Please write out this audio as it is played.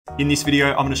In this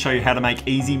video, I'm going to show you how to make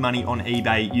easy money on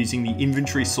eBay using the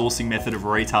inventory sourcing method of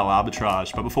retail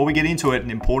arbitrage. But before we get into it, an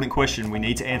important question we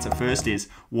need to answer first is,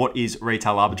 what is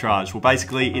retail arbitrage? Well,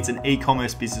 basically, it's an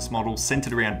e-commerce business model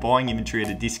centered around buying inventory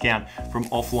at a discount from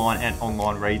offline and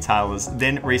online retailers,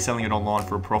 then reselling it online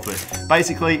for a profit.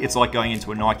 Basically, it's like going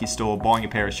into a Nike store, buying a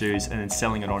pair of shoes, and then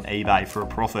selling it on eBay for a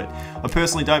profit. I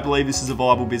personally don't believe this is a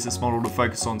viable business model to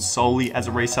focus on solely as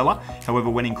a reseller. However,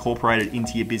 when incorporated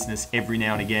into your business every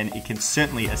now and again, it can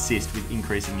certainly assist with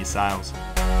increasing your sales.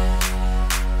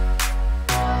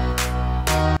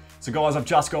 So guys, I've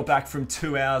just got back from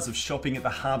 2 hours of shopping at the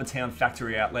Harbour Town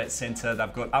Factory Outlet Centre.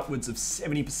 They've got upwards of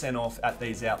 70% off at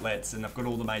these outlets, and they've got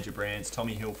all the major brands: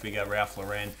 Tommy Hilfiger, Ralph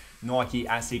Lauren, Nike,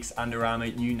 Asics, Under Armour,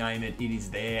 you name it, it is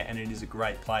there, and it is a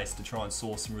great place to try and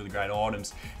source some really great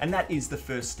items. And that is the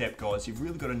first step, guys. You've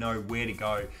really got to know where to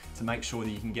go to make sure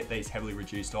that you can get these heavily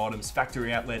reduced items.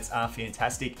 Factory outlets are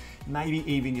fantastic. Maybe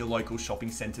even your local shopping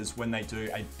centres when they do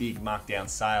a big markdown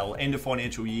sale. End of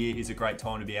financial year is a great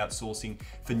time to be outsourcing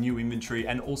for new inventory,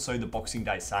 and also the Boxing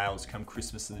Day sales come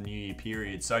Christmas and the New Year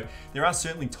period. So there are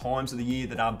certainly times of the year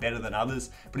that are better than others,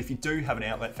 but if you do have an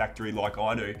outlet factory like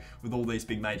I do with all these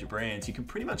big major brands, you can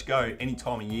pretty much go any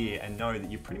time of year and know that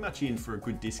you're pretty much in for a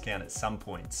good discount at some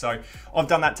point. So I've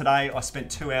done that today. I spent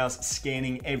 2 hours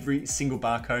scanning every single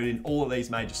barcode in all of these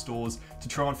major stores to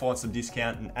try and find some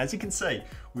discount, and as you can see,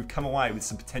 we've come away with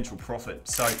some potential profit.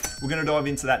 So we're going to dive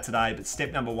into that today, but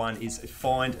step number one is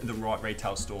find the right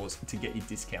retail stores to get your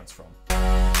discounts from.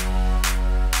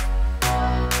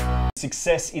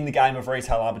 Success in the game of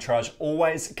retail arbitrage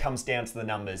always comes down to the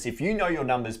numbers. If you know your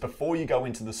numbers before you go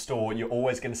into the store, you're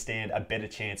always going to stand a better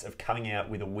chance of coming out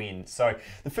with a win. So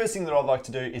the first thing that I'd like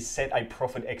to do is set a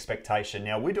profit expectation.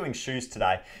 Now, we're doing shoes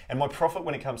today, and my profit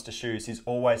when it comes to shoes is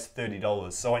always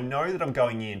 $30. So I know that I'm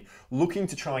going in looking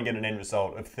to try and get an end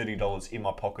result of $30 in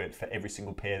my pocket for every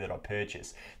single pair that I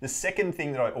purchase. The second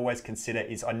thing that I always consider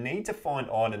is I need to find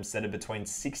items that are between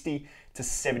 60 to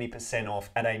 70% off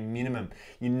at a minimum.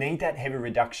 You need that heavy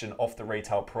reduction off the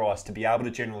retail price to be able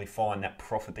to generally find that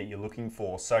profit that you're looking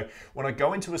for. So when I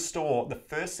go into a store, the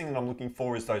first thing that I'm looking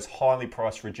for is those highly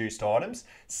price reduced items,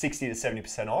 60 to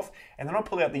 70% off, and then I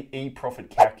pull out the e-profit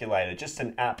calculator, just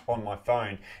an app on my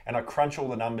phone, and I crunch all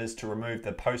the numbers to remove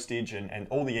the postage and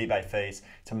all the eBay fees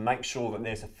to make sure that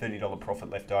there's a $30 profit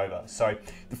left over. So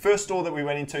the first store that we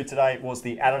went into today was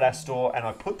the Adidas store, and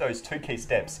I put those 2 key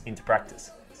steps into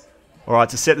practice. All right,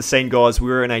 to set the scene, guys,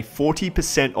 we're in a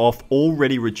 40% off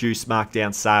already reduced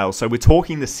markdown sale. So we're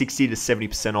talking the 60 to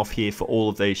 70% off here for all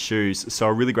of these shoes. So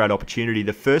a really great opportunity.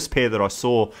 The first pair that I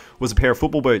saw was a pair of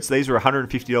football boots. These were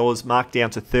 $150, marked down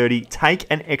to $30. Take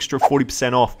an extra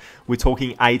 40% off. We're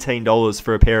talking $18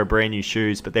 for a pair of brand new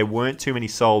shoes, but there weren't too many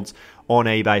solds on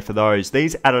eBay for those.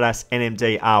 These Adidas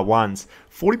NMD R1s,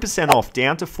 40% off,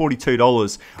 down to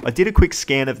 $42. I did a quick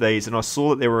scan of these and I saw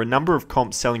that there were a number of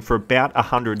comps selling for about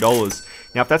 $100.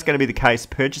 Now, if that's going to be the case,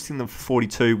 purchasing them for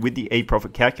 $42 with the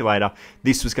e-profit calculator,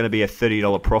 this was going to be a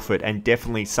 $30 profit and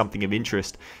definitely something of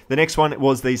interest. The next one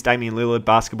was these Damian Lillard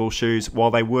basketball shoes.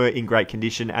 While they were in great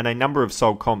condition and a number of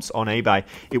sold comps on eBay,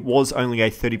 it was only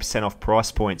a 30% off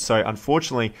price point. So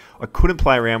unfortunately, I couldn't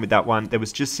play around with that one. There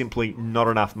was just simply not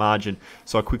enough margin.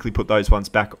 So I quickly put those ones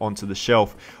back onto the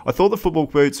shelf. I thought the football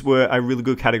boots were a really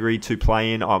good category to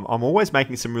play in. I'm always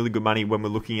making some really good money when we're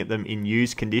looking at them in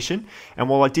used condition. And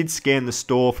while I did scan the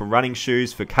store for running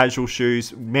shoes, for casual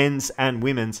shoes, men's and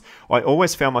women's, I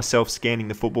always found myself scanning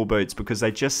the football boots because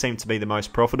they just seem to be the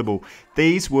most profitable.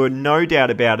 These were, no doubt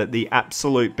about it, the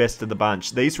absolute best of the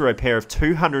bunch. These were a pair of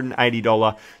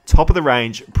 $280 top of the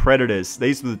range Predators.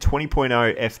 These were the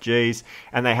 20.0 FGs,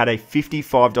 and they had a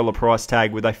 $55 price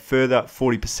tag with a further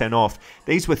 40% off.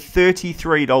 These were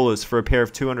 $33 for a pair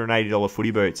of $280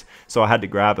 footy boots, so I had to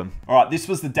grab them. All right, this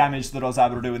was the damage that I was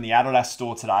able to do in the Adidas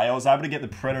store today. I was able to get the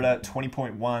Predator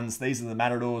 20.1s. These are the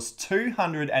Matadors,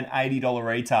 $280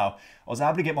 retail. I was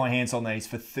able to get my hands on these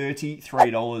for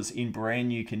 $33 in brand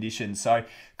new condition. So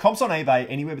comps on eBay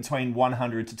anywhere between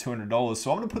 $100 to $200.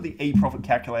 So I'm going to put the e-profit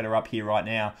calculator up here right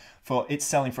now for it's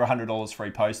selling for $100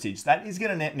 free postage. That is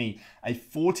going to net me a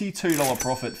 $42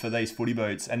 profit for these footy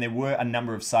boots, and there were a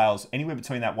number of sales anywhere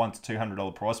between that $100 to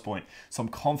 $200 price point. So I'm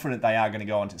confident they are going to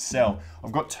go on to sell.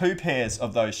 I've got 2 pairs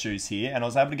of those shoes here, and I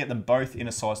was able to get them both in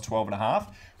a size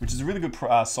 12.5, which is a really good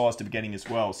size to be getting as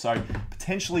well. So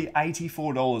potentially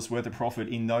 $84 worth of profit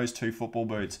in those 2 football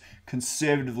boots,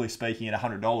 conservatively speaking, at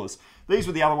 $100. these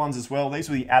were the other ones as well. These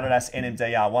were the Adidas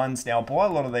NMDR ones. Now, I buy a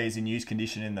lot of these in used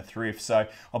condition in the thrift. So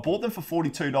I bought them for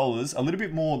 $42, a little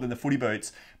bit more than the footy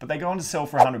boots, but they go on to sell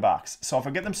for $100. So if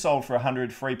I get them sold for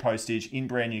 $100, free postage in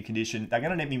brand new condition, they're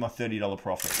going to net me my $30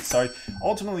 profit. So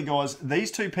ultimately, guys,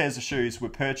 these two pairs of shoes were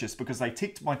purchased because they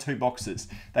ticked my two boxes.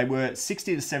 They were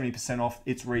 60 to 70% off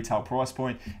its retail price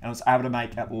point, and I was able to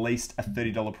make at least a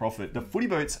 $30 profit. The footy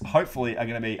boots, hopefully, are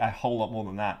going to be a whole lot more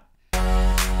than that.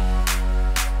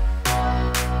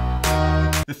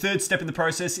 The third step in the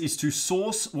process is to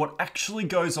source what actually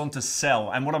goes on to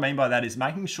sell. And what I mean by that is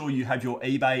making sure you have your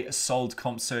eBay sold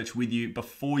comp search with you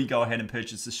before you go ahead and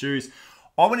purchase the shoes.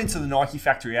 I went into the Nike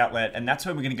factory outlet, and that's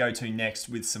where we're going to go to next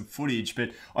with some footage.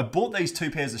 But I bought these two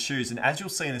pairs of shoes, and as you'll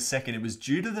see in a second, it was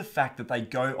due to the fact that they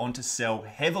go on to sell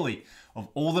heavily. Of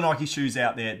all the Nike shoes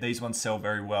out there, these ones sell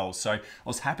very well. So I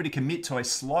was happy to commit to a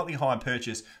slightly higher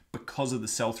purchase because of the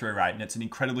sell-through rate. And it's an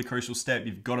incredibly crucial step.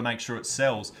 You've got to make sure it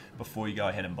sells before you go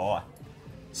ahead and buy.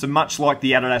 So much like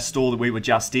the Adidas store that we were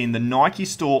just in, the Nike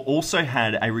store also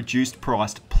had a reduced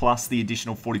price plus the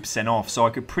additional 40% off. So I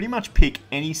could pretty much pick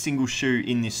any single shoe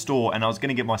in this store and I was going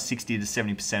to get my 60 to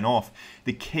 70% off.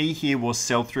 The key here was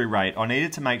sell-through rate. I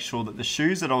needed to make sure that the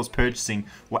shoes that I was purchasing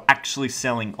were actually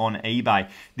selling on eBay.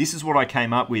 This is what I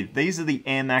came up with. These are the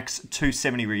Air Max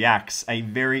 270 Reacts, a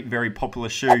very, very popular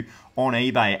shoe on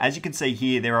eBay. As you can see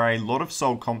here, there are a lot of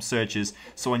sold comp searches,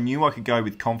 so I knew I could go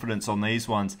with confidence on these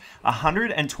ones.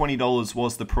 $120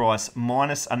 was the price,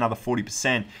 minus another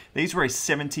 40%. These were a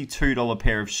 $72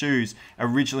 pair of shoes,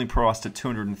 originally priced at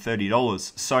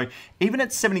 $230. So even at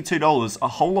 $72, a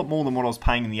whole lot more than what I was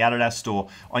paying in the Adidas store,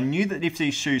 I knew that if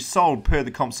these shoes sold per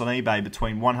the comps on eBay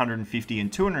between $150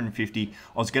 and $250,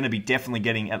 I was going to be definitely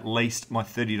getting at least my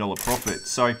 $30 profit.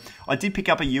 So I did pick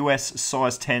up a US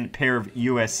size 10 pair of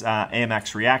US Air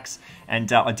Max Reacts,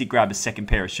 and I did grab a second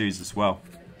pair of shoes as well.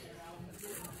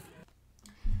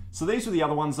 So these were the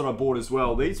other ones that I bought as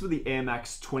well. These were the Air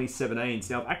Max 2017s.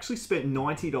 Now I've actually spent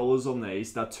 $90 on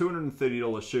these. They're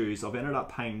 $230 shoes. I've ended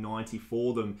up paying $90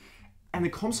 for them. And the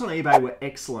comps on eBay were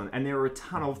excellent, and there were a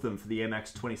ton of them for the Air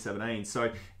Max 2017. So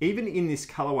even in this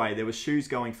colorway, there were shoes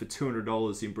going for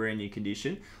 $200 in brand new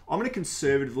condition. I'm going to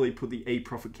conservatively put the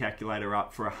e-profit calculator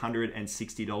up for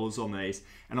 $160 on these,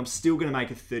 and I'm still going to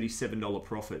make a $37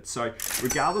 profit. So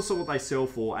regardless of what they sell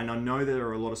for, and I know there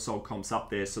are a lot of sold comps up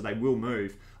there, so they will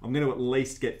move, I'm going to at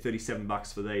least get 37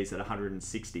 bucks for these at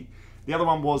 160. The other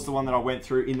one was the one that I went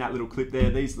through in that little clip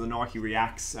there. These are the Nike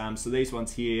Reacts. So these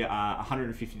ones here are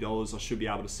 $150. I should be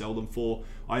able to sell them for.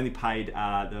 I only paid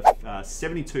the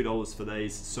 $72 for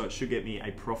these, so it should get me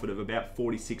a profit of about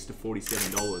 $46 to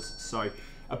 $47. So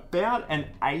about an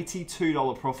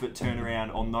 $82 profit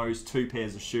turnaround on those two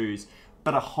pairs of shoes,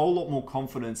 but a whole lot more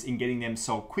confidence in getting them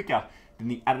sold quicker than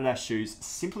the Adidas shoes,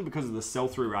 simply because of the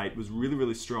sell-through rate was really,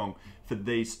 really strong for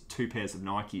these two pairs of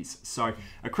Nikes. So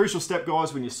a crucial step,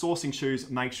 guys, when you're sourcing shoes,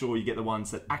 make sure you get the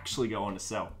ones that actually go on to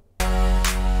sell.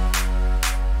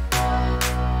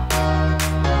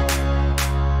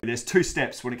 There's two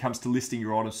steps when it comes to listing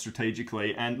your items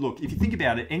strategically. And look, if you think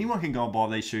about it, anyone can go and buy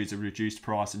these shoes at a reduced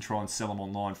price and try and sell them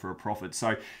online for a profit.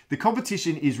 So the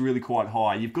competition is really quite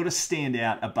high. You've got to stand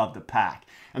out above the pack.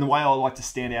 And the way I like to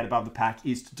stand out above the pack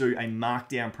is to do a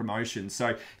markdown promotion. So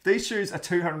if these shoes are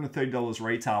 $230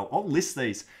 retail, I'll list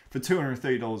these for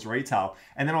 $230 retail,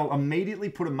 and then I'll immediately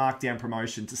put a markdown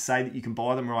promotion to say that you can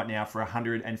buy them right now for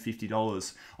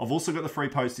 $150. I've also got the free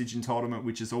postage entitlement,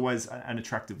 which is always an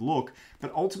attractive look,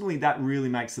 but ultimately that really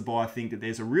makes the buyer think that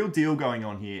there's a real deal going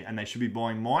on here and they should be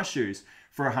buying my shoes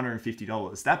for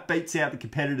 $150. That beats out the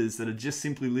competitors that are just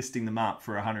simply listing them up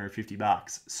for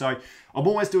 $150. So I'm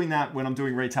always doing that when I'm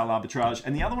doing retail arbitrage.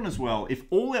 And the other one as well, if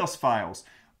all else fails,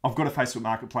 I've got a Facebook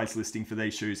Marketplace listing for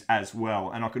these shoes as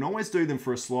well. And I can always do them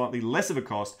for a slightly less of a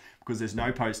cost because there's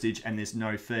no postage and there's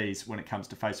no fees when it comes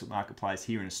to Facebook Marketplace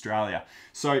here in Australia.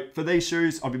 So for these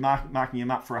shoes, I'll be marking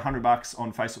them up for $100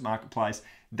 on Facebook Marketplace.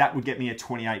 That would get me a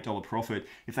 $28 profit.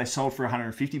 If they sold for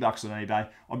 $150 on eBay,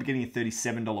 I'd be getting a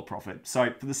 $37 profit. So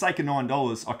for the sake of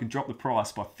 $9, I can drop the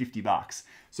price by $50.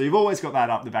 So you've always got that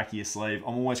up the back of your sleeve.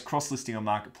 I'm always cross-listing on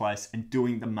Marketplace and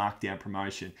doing the markdown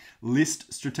promotion.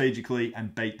 List strategically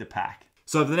and beat the pack.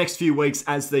 So over the next few weeks,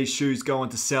 as these shoes go on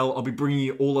to sell, I'll be bringing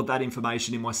you all of that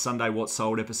information in my Sunday What's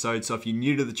Sold episode. So if you're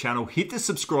new to the channel, hit the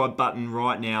subscribe button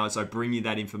right now as I bring you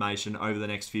that information over the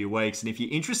next few weeks. And if you're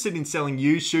interested in selling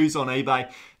used shoes on eBay,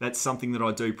 that's something that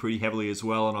I do pretty heavily as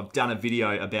well. And I've done a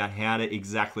video about how to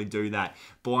exactly do that,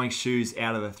 buying shoes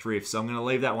out of the thrift. So I'm going to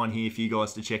leave that one here for you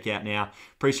guys to check out now.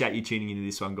 Appreciate you tuning into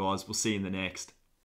this one, guys. We'll see you in the next.